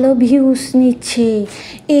 ভালো ভিউস নিচ্ছে,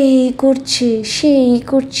 এই করছে সেই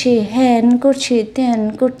করছে, হ্যান করছে ত্যান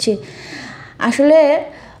করছে। আসলে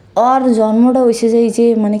ওর জন্মটা হয়েছে যে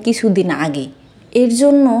মানে কিছুদিন আগে, এর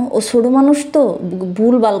জন্য ও ছোটো মানুষ তো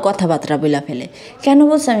ভুলভাল কথাবার্তা বলে ফেলে। কেন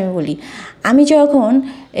বলছে আমি বলি, আমি যখন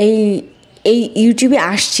এই ইউটিউবে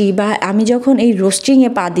আসছি বা আমি যখন এই রোস্টিংয়ে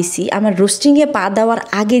পা দিছি, আমার রোস্টিংয়ে পা দেওয়ার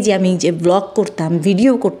আগে যে আমি যে ব্লগ করতাম,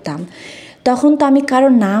 ভিডিও করতাম, তখন তো আমি কারো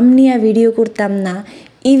নাম নিয়ে ভিডিও করতাম না।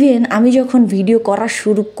 ইভেন আমি যখন ভিডিও করা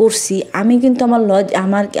শুরু করছি, আমি কিন্তু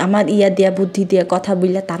আমার ইয়া দেয়া বুদ্ধি দেওয়া কথা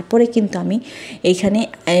বললে তারপরে কিন্তু আমি এইখানে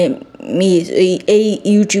এই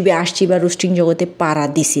ইউটিউবে আসছি বা রোস্টিং জগতে পাড়া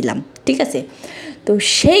দিছিলাম, ঠিক আছে? তো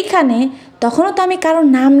সেইখানে তখনও তো আমি কারোর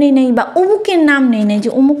নাম নেই নাই বা অমুকের নাম নেই নাই, যে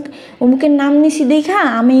অমুকের নাম নিছি দেখা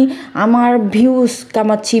আমি আমার ভিউস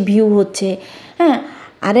কামাচ্ছি, ভিউ হচ্ছে। হ্যাঁ,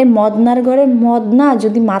 আরে মদনার ঘরে মদনা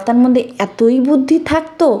যদি মাথার মধ্যে এতই বুদ্ধি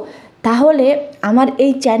থাকতো, তাহলে আমার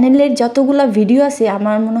এই চ্যানেলের যতগুলো ভিডিও আছে,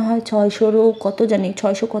 আমার মনে হয় 600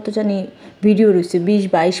 কত জানি ভিডিও রয়েছে, 20,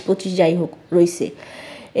 22, 25 যাই হোক রয়েছে।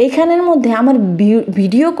 এইখানের মধ্যে আমার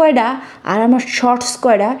ভিডিও কয়টা আর আমার শর্টস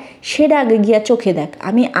কয়টা সেটা আগে গিয়া চোখে দেখ।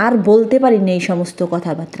 আমি আর বলতে পারি না এই সমস্ত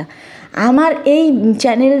কথাবার্তা। আমার এই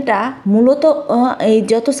চ্যানেলটা মূলত এই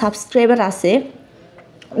যত সাবস্ক্রাইবার আছে,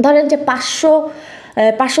 ধরেন যে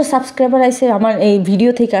 500 সাবস্ক্রাইবার আছে আমার এই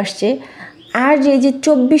ভিডিও থেকে আসছে, আর যে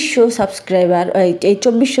 2400 সাবস্ক্রাইবার, এই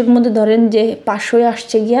 2400-র মধ্যে ধরেন যে 500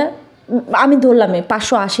 আসছে গিয়া, আমি ধরলাম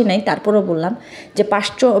 500 আসে নাই, তারপরেও বললাম যে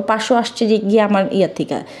 500 আসছে যে গিয়ে আমার ইয়া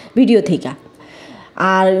থেকে, ভিডিও থেকে।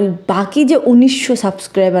 আর বাকি যে 1900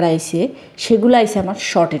 সাবস্ক্রাইবার আইছে সেগুলো আইছে আমার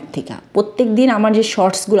শর্টের থেকে। প্রত্যেক দিন আমার যে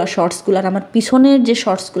শর্টসগুলো আর আমার পিছনের যে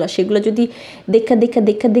শর্টসগুলো সেগুলো যদি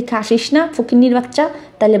দেখা আসিস না ফকিন্নির বাচ্চা,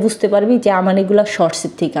 তাহলে বুঝতে পারবি যে আমার এগুলো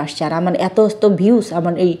শর্টসের থেকে আসছে। আর আমার এত ভিউজ,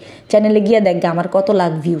 আমার এই চ্যানেলে গিয়ে দেখবে আমার কত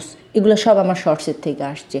লাখ ভিউজ, এগুলো সব আমার শর্টসের থেকে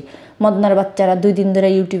আসছে। মদনার বাচ্চারা 2 দিন ধরে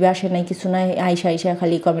ইউটিউবে আসে নাই, কিছু নাই, আইসা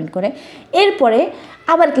খালি কমেন্ট করে। এরপরে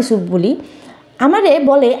আবার কিছু বলি, আমারে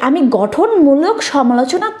বলে আমি গঠনমূলক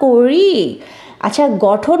সমালোচনা করি। আচ্ছা,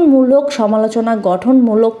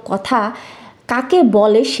 গঠনমূলক কথা কাকে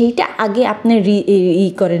বলে সেইটা আগে আপনি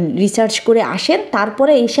রিসার্চ করে আসেন,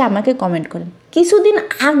 তারপরে এসে আমাকে কমেন্ট করেন। কিছুদিন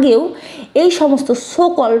আগেও এই সমস্ত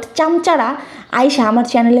সোকল্ড চামচারা আইসা আমার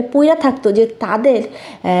চ্যানেলে পইরা থাকতো যে তাদের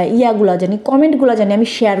কমেন্টগুলো জানি আমি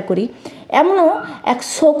শেয়ার করি। এমনও এক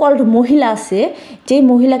সোকল্ড মহিলা আছে, যেই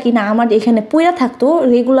মহিলা কিনা আমার এখানে পইরা থাকতো,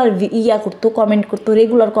 রেগুলার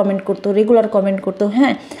কমেন্ট করতো।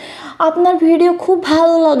 হ্যাঁ, আপনার ভিডিও খুব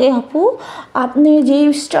ভালো লাগে আপু, আপনি যে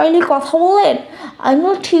স্টাইলে কথা বলেন, আমি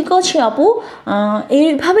ঠিক আছে আপু,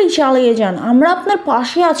 এইভাবেই চালিয়ে যান, আমরা আপনার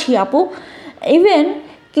পাশে আছি আপু। ইভেন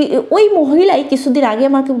ওই মহিলাই কিছুদিন আগে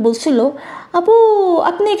আমাকে বলছিল, আপু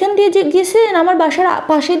আপনি এখান দিয়ে যে গেছেন, আমার বাসার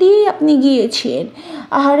পাশে দিয়েই আপনি গিয়েছেন,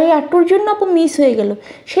 আরে একটুর জন্য আপু মিস হয়ে গেল।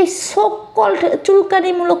 সেই সোকল্ড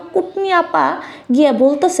চুলকানিমূলক কুটনি আপা গিয়া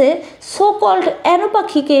বলতেছে সোকল্ড অ্যানু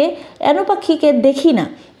পাখিকে দেখি না।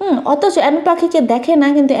 অথচ অ্যানু পাখিকে দেখে না,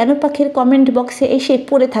 কিন্তু অ্যানু পাখির কমেন্ট বক্সে এসে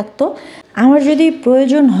পড়ে থাকতো। আমার যদি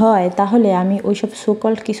প্রয়োজন হয় তাহলে আমি ওইসব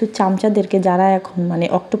সোকল্ড কিছু চামচাদেরকে, যারা এখন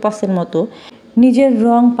অক্টোপাসের মতো নিজের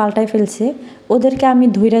রং পাল্টায় ফেলছে, ওদেরকে আমি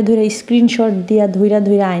ধইরা স্ক্রিনশট দিয়া ধইরা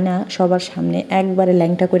আয়না সবার সামনে একবারে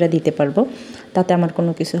ল্যাংটা করে দিতে পারবো, তাতে আমার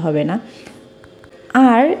কোনো কিছু হবে না।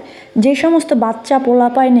 আর যে সমস্ত বাচ্চা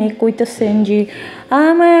পোলাপাইনে কইতেছেন যে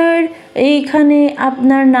আমার এইখানে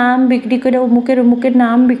আপনার নাম বিক্রি করে, অমুকের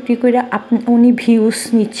নাম বিক্রি করে উনি ভিউস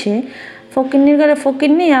নিচ্ছে, ফকিন্নির ঘরে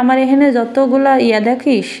ফকিন্নি, আমার এখানে যতগুলা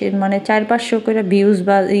দেখিস 400-500 করে ভিউজ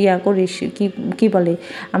বা করিস, কি বলে,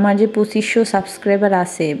 আমার যে 2500 সাবস্ক্রাইবার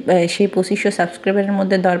আছে, সেই 2500 সাবস্ক্রাইবারের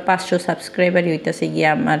মধ্যে 500 সাবস্ক্রাইবারই হইতেছে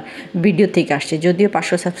আমার ভিডিও থেকে আসছে, যদিও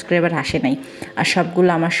 500 সাবস্ক্রাইবার আসে নাই। আর সবগুলো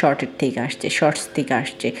আমার শর্টস থেকে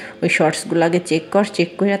আসছে। ওই শর্টসগুলো আগে চেক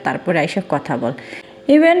করে তারপরে আইসা কথা বল।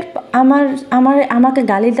 ইভেন আমাকে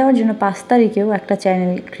গালি দেওয়ার জন্য 5 তারিখেও একটা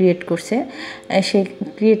চ্যানেল ক্রিয়েট করছে, সে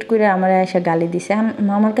ক্রিয়েট করে আমার এসে গালি দিছে।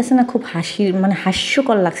 আমার কাছে না খুব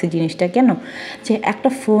হাস্যকর লাগছে জিনিসটা। কেন যে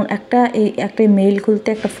একটা মেইল খুলতে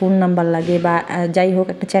একটা ফোন নাম্বার লাগে, বা যাই হোক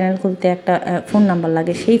একটা চ্যানেল খুলতে একটা ফোন নাম্বার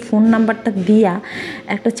লাগে, সেই ফোন নাম্বারটা দিয়া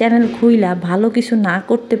একটা চ্যানেল খুইলা ভালো কিছু না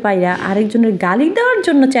করতে পাইরা আরেকজনের গালি দেওয়ার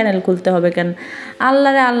জন্য চ্যানেল খুলতে হবে কেন?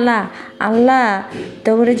 আল্লাহ রে আল্লাহ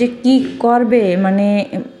তারপরে যে কি করবে,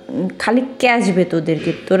 খালি ক্যাশবে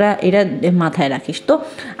তোদেরকে, তোরা এরা মাথায় রাখিস। তো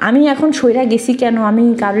আমি এখন সইরা গেছি কেন, আমি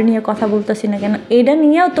কারো নিয়ে কথা বলতেছি না কেন, এটা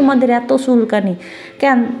নিয়েও তোমাদের এত চুলকানি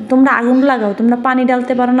কেন? তোমরা আগুন লাগাও, তোমরা পানি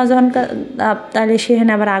ডালতে পারো না যখন, তাহলে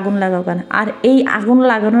সেখানে আবার আগুন লাগাও কেন? আর এই আগুন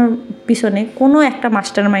লাগানোর পিছনে কোনো একটা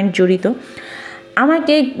মাস্টার মাইন্ড জড়িত।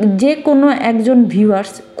 আমাকে যে কোনো একজন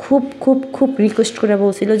ভিউয়ার্স খুব রিকোয়েস্ট করে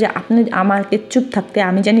বলছিল যে আপনি আমাকে চুপ থাকতে,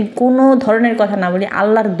 আমি জানি কোনো ধরনের কথা না বলি,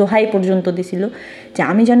 আল্লাহর দোহাই পর্যন্ত দিছিল যে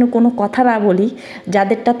আমি যেন কোনো কথা না বলি,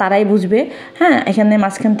 যাদেরটা তারাই বুঝবে। হ্যাঁ, এখানে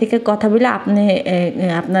মাঝখান থেকে কথা বলে আপনি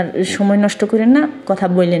আপনার সময় নষ্ট করেন না, কথা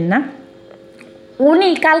বললেন না। উনি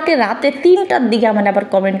কালকে রাতে 3টার দিকে আমার আবার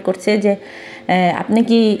কমেন্ট করছে যে আপনি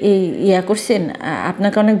কি করছেন,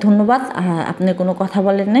 আপনাকে অনেক ধন্যবাদ, আপনি কোনো কথা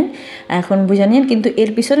বলেন নাই, এখন বুঝে নিন। কিন্তু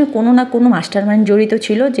এর পিছনে কোনো না কোনো মাস্টার মাইন্ড জড়িত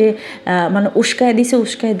ছিল, যে উস্কায়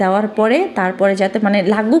দেওয়ার পরে তারপরে যাতে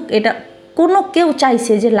লাগুক, এটা কোনো কেউ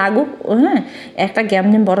চাইছে যে লাগুক, হ্যাঁ, একটা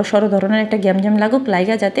গ্যামজ্যাম বড় সড়ো ধরনের একটা গ্যামজ্যাম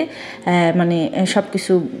লাগা যাতে সব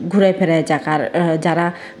কিছু ঘুরায় ফেরায় যাক, আর যারা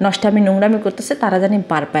নষ্টামি নোংরামি করতেছে তারা জানি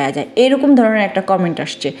পার পাওয়া যায়, এরকম ধরনের একটা কমেন্ট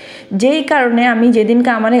আসছে। যেই কারণে আমি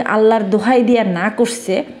যেদিনকে আমার আল্লাহর দোহাই দিয়া না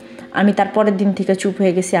করছে, আমি তার পরের দিন থেকে চুপ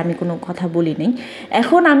হয়ে গেছি, আমি কোনো কথা বলি নাই।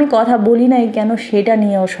 এখন আমি কথা বলি নাই কেন, সেটা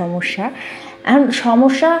নিয়েও সমস্যা। এখন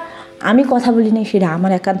সমস্যা আমি কথা বলি নাই, সেটা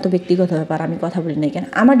আমার একান্ত ব্যক্তিগত ব্যাপার, আমি কথা বলি নাই কেন।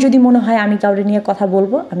 আমার যদি মনে হয় আমি কাউরে নিয়ে কথা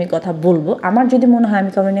বলবো, আমি কথা বলবো। আমার যদি মনে হয়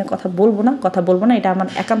আমি কাউরে নিয়ে কথা বলবো না, এটা আমার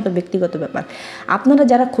একান্ত ব্যক্তিগত ব্যাপার। আপনারা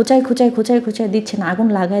যারা খোঁচায় দিচ্ছেন, আগুন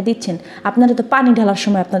লাগায় দিচ্ছেন, আপনারা তো পানি ঢালার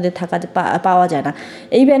সময় আপনাদের পাওয়া যায় না।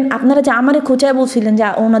 এইভেন আপনারা যে আমারে খোঁচায় বলছিলেন যে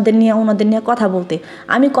ওনাদের নিয়ে কথা বলতে,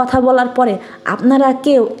 আমি কথা বলার পরে আপনারা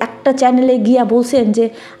কেউ একটা চ্যানেলে গিয়া বলছেন যে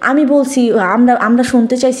আমি বলছি, আমরা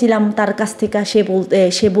শুনতে চাইছিলাম তার কাছ থেকে,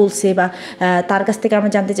 সে বলছে বা তার কাছ থেকে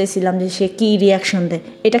আমরা জানতে চাইছিলাম যে সে কী রিয়াকশন দেয়,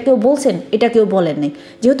 এটা কেউ বলছেন, এটা কেউ বলেন নাই।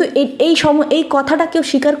 যেহেতু এই কথাটা কেউ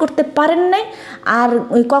স্বীকার করতে পারেন নাই, আর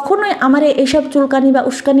কখনোই আমার এইসব চুলকানি বা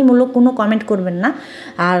উস্কানিমূলক কোনো কমেন্ট করবেন না।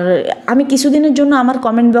 আর আমি কিছুদিনের জন্য আমার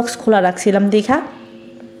কমেন্ট বক্স খোলা রাখছিলাম, দেখা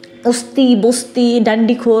অস্তি বস্তি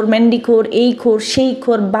ডান্ডিখোর ম্যান্ডিখোর এই খোর সেই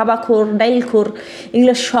খোর বাবাখোর ডাইলখোর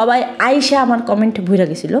এগুলো সবাই আইসা আমার কমেন্ট ভরে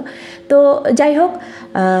গেছিলো। তো যাই হোক,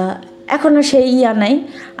 এখন আর সেই নাই,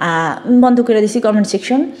 বন্ধ করে দিছি কমেন্ট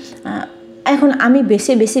সেকশন। এখন আমি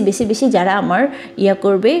বেশি বেশি বেশি বেশি যারা আমার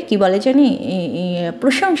করবে কি বলে জানি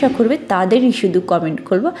প্রশংসা করবে তাদেরই শুধু কমেন্ট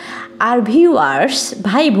করব। আর ভিউয়ার্স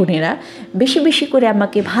ভাই বোনেরা বেশি বেশি করে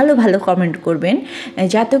আমাকে ভালো ভালো কমেন্ট করবেন,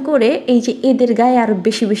 যাতে করে এই যে এদের গায়ে আরও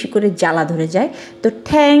বেশি বেশি করে জ্বালা ধরে যায়। তো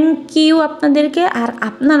থ্যাংক ইউ আপনাদেরকে। আর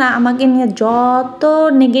আপনারা আমাকে নিয়ে যত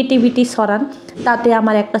নেগেটিভিটি সরান তাতে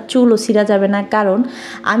আমার একটা চুলও ছিঁড়া যাবে না, কারণ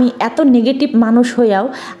আমি এত নেগেটিভ মানুষ হইয়াও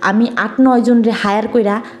আমি 8-9 জনরে হায়ার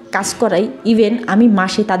কইরা কাজ করাই, ইভেন আমি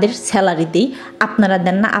মাসে তাদের স্যালারি দিই। আপনারা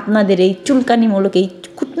দেন না, আপনাদের এই চুলকানিমূলক এই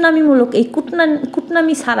কুটনামিমূলক এই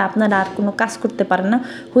কুটনামি ছাড়া আপনারা আর কোনো কাজ করতে পারেন না।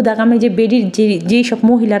 হুদাগামে যে বেডির যেই সব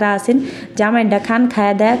মহিলারা আছেন, জামাইটা খান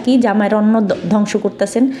খায়া দেয়া কি জামাইয়ের অন্ন ধ্বংস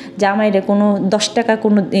করতেছেন, জামাইরে কোনো 10 টাকা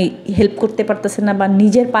কোনো হেল্প করতে পারতেছেন না, বা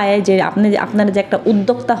নিজের পায়ে যে আপনারা যে একটা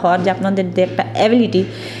উদ্যোক্তা হওয়ার যে আপনাদের যে একটা অ্যাবিলিটি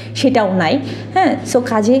সেটাও নাই। হ্যাঁ, সো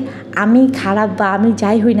কাজে আমি খারাপ বা আমি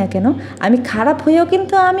যাই হই না কেন, আমি খারাপ হয়েও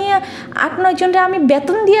কিন্তু আমি 8-9 জনরে আমি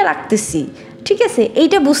বেতন দিয়ে রাখতেছি, ঠিক আছে?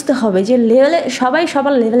 এইটা বুঝতে হবে যে লেভেলে সবাই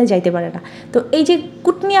সবার লেভেলে যাইতে পারে না। তো এই যে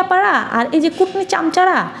কুটনিয়া পাড়া আর এই যে কুটনি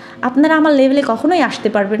চামচারা, আপনারা আমার লেভেলে কখনোই আসতে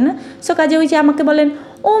পারবেন না। সো কাজে ওই যে আমাকে বলেন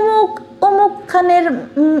অমুক খানের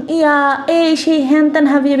এই সেই হ্যান ত্যান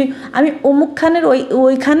হাবি হাবি, আমি অমুক খানের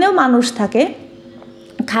ওইখানেও মানুষ থাকে,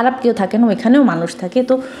 খারাপ কেউ থাকে না, ওইখানেও মানুষ থাকে।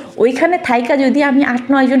 তো ওইখানে থাইকা যদি আমি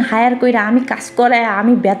 8-9 জন হায়ার করে আমি কাজ করায়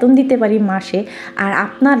আমি বেতন দিতে পারি মাসে, আর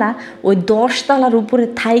আপনারা ওই 10 তলার উপরে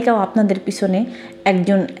থাইকাও আপনাদের পিছনে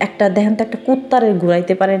একটা দেখেন তো একটা কুত্তারে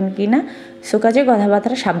ঘুরাইতে পারেন কি না। সো কাজে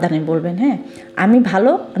কথাবার্তা সাবধানে বলবেন। হ্যাঁ, আমি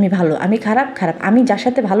ভালো, আমি খারাপ, আমি যার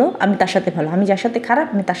সাথে ভালো আমি তার সাথে ভালো, আমি যার সাথে খারাপ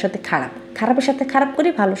আমি তার সাথে খারাপ, খারাপের সাথে খারাপ করি,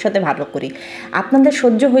 ভালোর সাথে ভালো করি। আপনাদের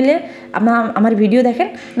সহ্য হইলে আমার ভিডিও দেখেন,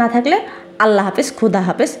 না থাকলে আল্লাহ হাফেজ, খুদা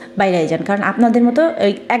হাফেজ, বাইরে যান। কারণ আপনাদের মতো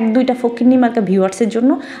 1-2টা ফকিন্নি মার্কা ভিউয়ার্সের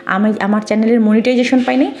জন্য আমি আমার চ্যানেলের মনিটাইজেশন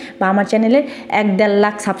পাই নাই, বা আমার চ্যানেলের 1-1.5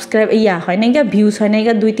 লাখ সাবস্ক্রাইব হয় নাই গা, ভিউজ হয় নাই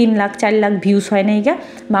গা, 2-3 লাখ 4 লাখ ভিউজ হয় নাই গা,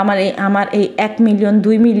 বা আমার এই 1 মিলিয়ন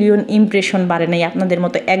 2 মিলিয়ন ইমপ্রেশন বাড়ে নাই আপনাদের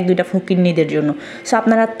মতো 1-2টা ফকিন্নিদের জন্য। সো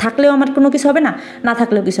আপনারা থাকলেও আমার কোনো কিছু হবে না, না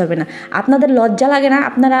থাকলেও কিছু হবে না। আপনাদের লজ্জা লাগে না?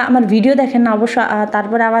 আপনারা আমার ভিডিও দেখেন না অবশ্য,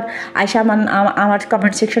 তারপরে আবার আয়সা আমার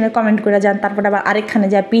কমেন্ট সেকশনে কমেন্ট করে যান, তারপরে আবার আরেকখানে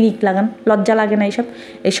যায় পিরিক লাগান। লজ্জা লাগে না?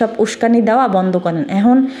 এইসব উস্কানি দেওয়া বন্ধ করেন।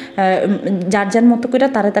 এখন যার যার মতো করে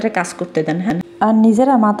তারে কাজ করতে দেন। হ্যাঁ, আর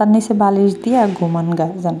নিজেরা মাথার নিচে বালিশ দিয়ে ঘুমান গা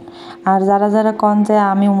যান। আর যারা কন যে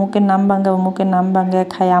আমি অমুকের নাম ভাঙ্গা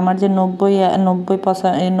খাই, আমার যে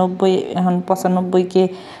 90 এখন 95K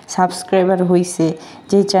সাবস্ক্রাইবার হয়েছে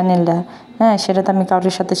যেই চ্যানেলটা, হ্যাঁ, সেটা তো আমি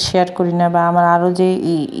কারোর সাথে শেয়ার করি না, বা আমার আরও যে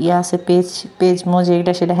আছে পেজ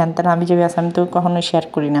যেটা সেটা হ্যান তেন আমি যে আছে আমি তো কখনোই শেয়ার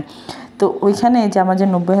করি না। তো ওইখানে যে আমার যে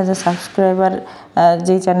 90,000 সাবস্ক্রাইবার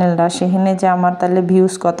যেই চ্যানেলটা, সেখানে যে আমার তাহলে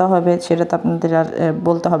ভিউজ কত হবে সেটা তো আপনাদের আর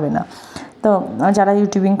বলতে হবে না। তো যারা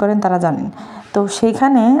ইউটিউবিং করেন তারা জানেন। তো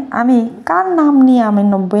সেইখানে আমি কার নাম নিয়ে আমি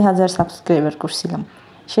 90,000 সাবস্ক্রাইবার করছিলাম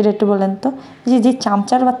সেটা একটু বলেন তো। যে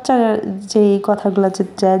চামচার বাচ্চা যে এই কথাগুলো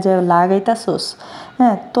যে লাগাইতাছোস,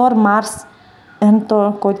 হ্যাঁ, তোর মার্স এখন তো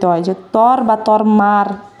কইতে হয় যে তোর বা তোর মার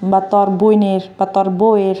বা তোর বোনের বা তোর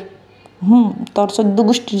বউয়ের তোর 14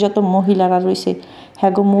 গোষ্ঠীর যত মহিলারা রয়েছে,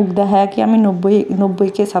 হ্যাঁ গো, মুখ দেখায় কি আমি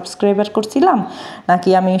 90K সাবস্ক্রাইবার করছিলাম, নাকি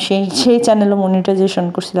আমি সেই চ্যানেলও মনিটাইজেশন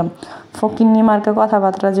করছিলাম? ফকিন্নি মার্কা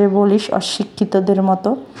কথাবার্তা যে বলিস অশিক্ষিতদের মতো।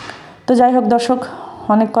 তো যাই হোক দর্শক,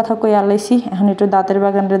 অনেক কথা কই আলাইছি, এখন একটু দাঁতের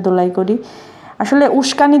বাগানরে দোলাই করি। আসলে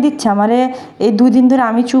উস্কানি দিচ্ছে আমারে এই 2 দিন ধরে,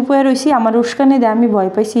 আমি চুপ হয়ে রয়েছি, আমার উস্কানি দেয়, আমি ভয়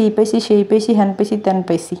পাইছি, এই পাইছি সেই পাইছি হ্যান পাইছি ত্যান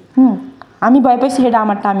পাইছি। আমি ভয় পাইছি, সেটা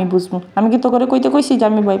আমারটা আমি বুঝবো। আমি কি তো করে কইছি যে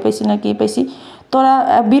আমি ভয় পাইছি না কি পাইছি? তোরা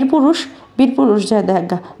বীর পুরুষ যায় দেখ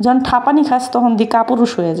গা, যখন ঠাপানি খাস তখন দি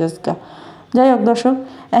কাপুরুষ হয়ে যাস গা। যাই হোক দর্শক,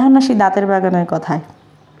 এখন আসি দাঁতের বাগানের কথায়।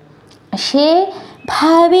 সে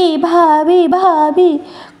ভাবি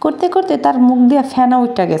করতে করতে তার মুখ দিয়ে ফেনা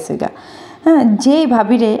উঠা গেছে গা। হ্যাঁ, যেই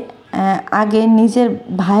ভাবিরে আগে নিজের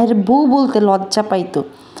ভাইয়ের বউ বলতে লজ্জা পাইতো,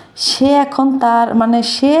 সে এখন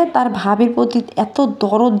তার ভাবির প্রতি এত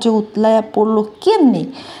দরদ যে উতলাইয়া পড়লো কেমনি?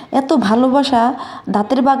 এত ভালোবাসা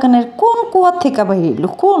দাঁতের বাগানের কোন কুয়ার থেকে বাইরে এলো?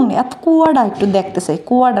 কোন এত কুয়াটা একটু দেখতে চাই,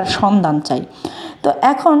 কুয়াটার সন্ধান চাই। তো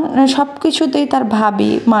এখন সব কিছুতেই তার ভাবি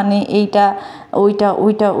মানে এইটা ওইটা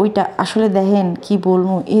ওইটা ওইটা আসলে দেখেন কি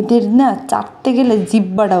বলবো এদের না চাটতে গেলে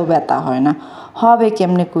জিব্বাটাও ব্যথা হয় না হবে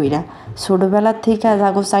কেমনে কইরা ছোটোবেলার থেকে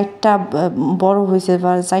যাগো চারটা বড় হয়েছে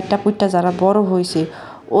বা চারটা পুইটটা যারা বড় হয়েছে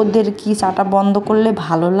ওদের কি চাটা বন্ধ করলে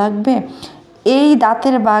ভালো লাগবে এই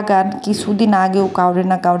দাঁতের বাগান কিছুদিন আগেও কাউরে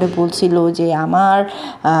না কাউরে বলছিল যে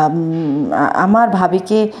আমার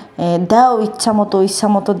ভাবিকে দাও ইচ্ছা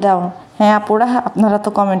মতো দাও হ্যাঁ আপুরা আপনারা তো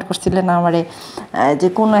কমেন্ট করছিলেন আমারে যে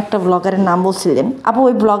কোনো একটা ব্লগারের নাম বলছিলেন আপু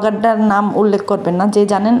ওই ব্লগারটার নাম উল্লেখ করবেন না যে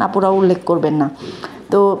জানেন আপুরা উল্লেখ করবেন না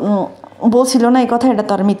তো বলছিল না এই কথা এটা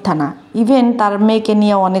তো আর মিথ্যা না ইভেন তার মেয়েকে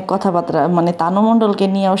নিয়েও অনেক কথাবার্তা মানে তানু মণ্ডলকে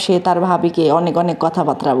নিয়েও সে তার ভাবিকে অনেক অনেক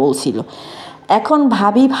কথাবার্তা বলছিল এখন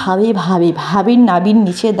ভাবির নাভির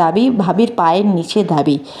নিচে দাবি ভাবির পায়ের নিচে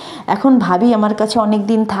দাবি এখন ভাবি আমার কাছে অনেক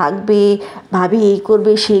দিন থাকবে ভাবি এই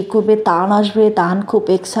করবে সেই করবে তান আসবে তান খুব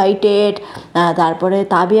এক্সাইটেড তারপরে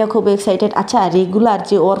তাবিয়া খুব এক্সাইটেড আচ্ছা রেগুলার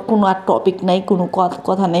যে ওর কোনো আর টপিক নাই কোনো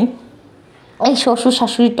কথা নেই এই শ্বশুর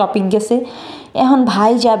শাশুড়ির টপিক গেছে এখন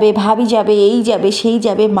ভাই যাবে ভাবি যাবে এই যাবে সেই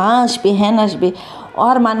যাবে মা আসবে হ্যান আসবে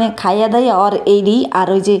ওর মানে খাইয়া দাইয়া ওর এইরই আর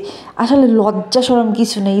ওই যে আসলে লজ্জা শরম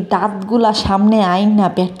কিছু নেই দাঁতগুলা সামনে আইন না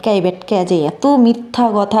বেটকায় যে এত মিথ্যা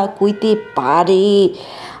কথা কইতে পারে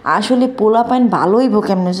আসলে পোলাপাইন ভালোই ভো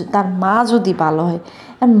কেমনে তার মা যদি ভালো হয়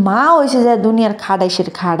আর মা হয়েছে যায় দুনিয়ার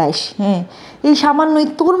খাড়াইশ হ্যাঁ এই সামান্য এই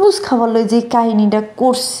তরমুজ খাবার লয় যে কাহিনিটা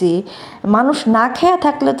করছে মানুষ না খেয়া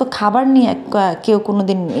থাকলে তো খাবার নিয়ে কেউ কোনো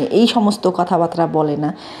দিন এই সমস্ত কথাবার্তা বলে না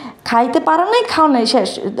খাইতে পারো নাই খাও নাই শেষ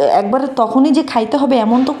একবারে তখনই যে খাইতে হবে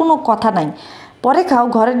এমন তো কোনো কথা নাই পরে খাও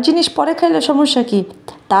ঘরের জিনিস পরে খাইলে সমস্যা কি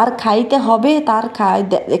তার খাইতে হবে তার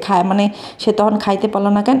খায় মানে সে তখন খাইতে পারলো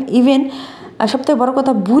না কেন ইভেন সবথেকে বড়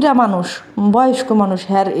কথা বুড়া মানুষ বয়স্ক মানুষ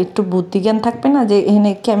হ্যাঁ একটু বুদ্ধিজ্ঞান থাকবে না যে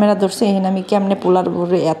এখানে ক্যামেরা ধরছে এখানে আমি কেমনে পোলার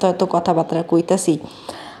বলে এত কথাবার্তা কইতাছি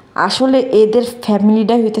আসলে এদের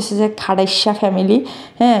ফ্যামিলিটাই হইতেছে যে খাড়াইশা ফ্যামিলি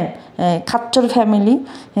হ্যাঁ খাচ্চর ফ্যামিলি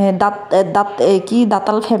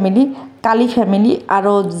দাতাল ফ্যামিলি কালী ফ্যামিলি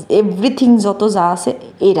আরও এভরিথিং যত যা আছে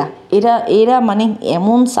এরা মানে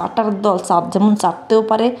এমন চাটার দল যেমন চাটতেও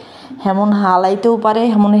পারে হেমন হালাইতেও পারে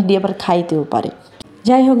হেমন হিডি আবার খাইতেও পারে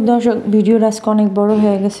যাই হোক দর্শক ভিডিওটা আজকে অনেক বড়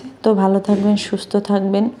হয়ে গেছে তো ভালো থাকবেন সুস্থ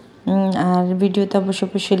থাকবেন আর ভিডিওতে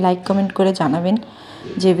অবশ্যই লাইক কমেন্ট করে জানাবেন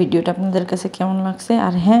যে ভিডিওটা আপনাদের কাছে কেমন লাগছে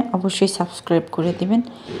আর হ্যাঁ অবশ্যই সাবস্ক্রাইব করে দিবেন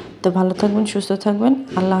তো ভালো থাকবেন সুস্থ থাকবেন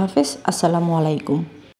আল্লাহ হাফেজ আসসালামু আলাইকুম